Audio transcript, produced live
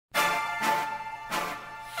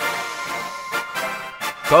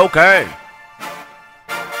Cocaine.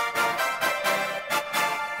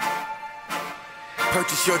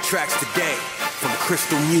 Purchase your tracks today from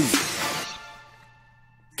Crystal Music.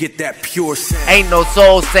 Get that pure sound. Ain't no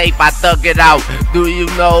soul safe, I thug it out. Do you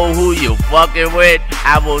know who you fucking with?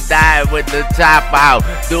 I will die with the chop out.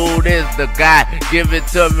 Dude is the guy, give it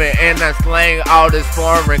to me and I slang all this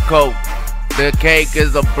foreign coke. The cake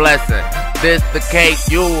is a blessing. This the cake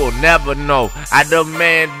you will never know. I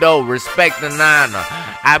demand dough, respect and honor.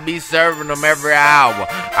 I be serving them every hour.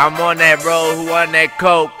 I'm on that road who on that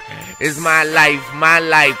coke. It's my life, my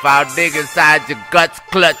life. I'll dig inside your guts,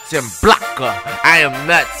 clutch and block her. I am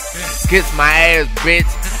nuts. Kiss my ass,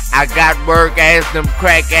 bitch. I got work, ask them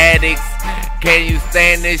crack addicts. Can you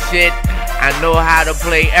stand this shit? I know how to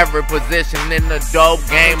play every position in the dope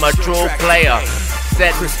game. A true player.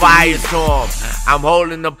 Setting fire to him. I'm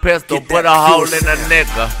holding the pistol, put a hole in a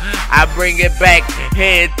nigga. I bring it back,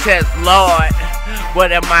 head test, Lord.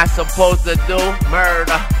 What am I supposed to do?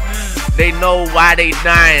 Murder. They know why they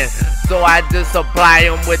dying, so I just supply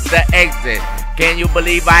them with the exit. Can you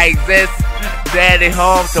believe I exist? Daddy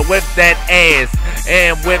home to whip that ass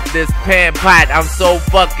and whip this pan pot. I'm so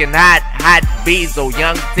fucking hot, hot Beezel,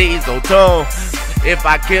 young Teasel too. If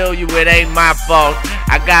I kill you, it ain't my fault.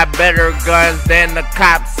 I got better guns than the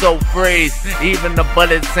cops, so freeze. Even the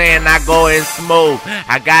bullets saying I go in smooth.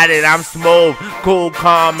 I got it, I'm smooth, cool,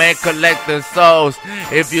 calm, and collecting souls.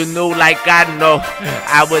 If you knew like I know,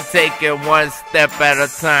 I would take it one step at a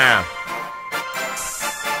time.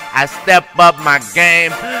 I step up my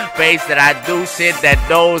game, face it, I do shit that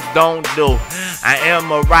those don't do. I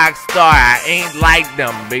am a rock star, I ain't like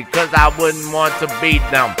them, because I wouldn't want to beat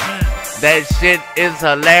them. That shit is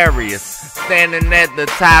hilarious. Standing at the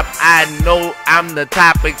top, I know I'm the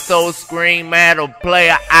topic, so scream at a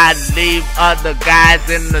player, I leave other guys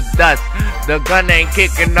in the dust. The gun ain't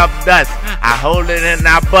kicking up dust, I hold it and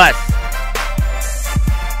I bust.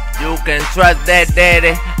 You can trust that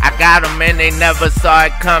daddy, I got them and they never saw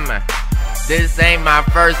it coming. This ain't my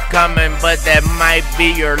first coming, but that might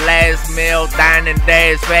be your last meal. Dining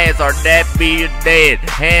dash fast, or that be your dead.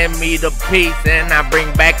 Hand me the piece and I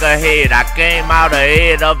bring back a head. I came out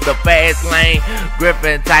ahead of the fast lane,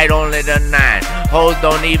 gripping tight only the 9. Hoes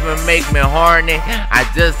don't even make me horny, I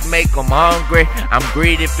just make them hungry. I'm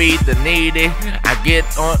greedy, feed the needy, I get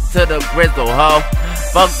on to the grizzle, ho.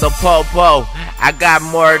 Fuck the po-po, I got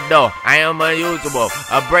more dough, I am unusual,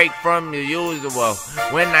 a break from the usual.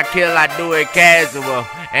 When I kill, I do it casual,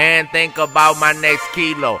 and think about my next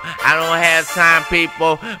kilo. I don't have time,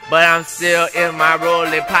 people, but I'm still in my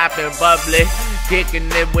rolling, popping bubbly,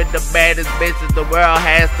 kicking it with the baddest bitches the world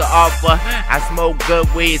has to offer. I smoke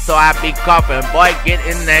good weed, so I be coughing. Boy, get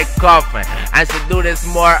in that coffin. I should do this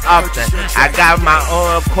more often. I got my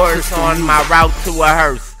own course on my route to a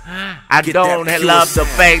hearse. I don't love the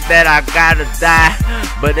fact that I gotta die,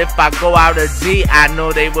 but if I go out a G, I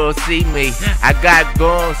know they will see me. I got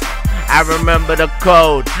goons, I remember the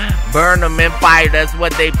code. Burn them in fire, that's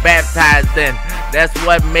what they baptized in. That's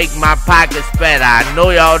what make my pockets better. I know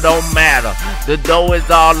y'all don't matter. The dough is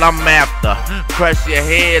all I'm after. Crush your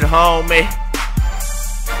head, homie.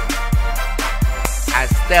 I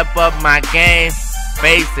step up my game.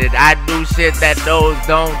 Face it, I do shit that those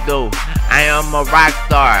don't do. I am a rock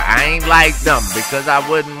star, I ain't like them, because I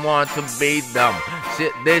wouldn't want to be them.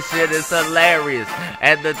 This shit is hilarious.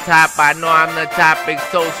 At the top, I know I'm the topic,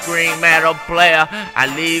 so scream at a player. I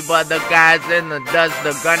leave other guys in the dust.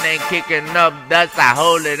 The gun ain't kicking up dust. I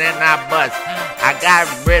hold it and I bust. I got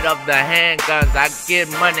rid of the handguns. I get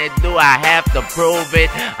money, do I have to prove it?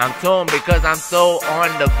 I'm tuned because I'm so on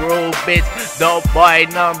the groove, bitch. Dope boy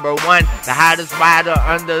number 1, the hottest rider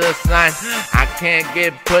under the sun. I can't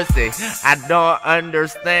get pussy, I don't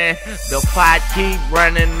understand. The pot keep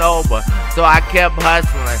running over, so I kept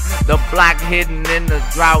hustling. The block hidden in the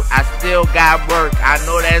drought, I still got work, I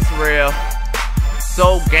know that's real.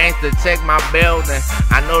 So gangster, check my building,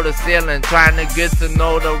 I know the ceiling, trying to get to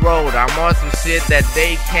know the road. I'm on some shit that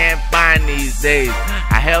they can't find these days.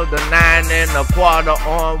 I held a 9 1/4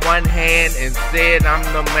 on one hand and said I'm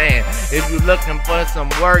the man. If you looking for some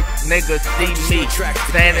work, niggas see me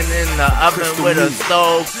standing in the oven with a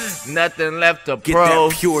stove, nothing left to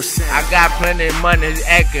prove. I got plenty of money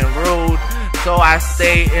acting rude, so I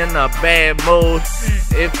stay in a bad mood.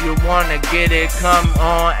 If you wanna get it, come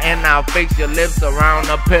on and I'll fix your lips around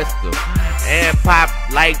a pistol and pop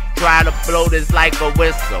like try to blow this like a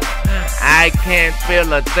whistle. I can't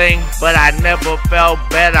feel a thing, but I never felt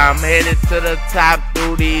better. I'm headed to the top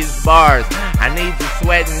through these bars. I need you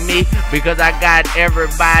sweating me because I got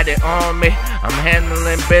everybody on me. I'm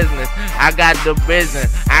handling business, I got the vision,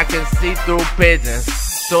 I can see through pigeons.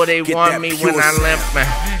 So they want me when I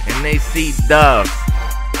limp, and they see Duffles.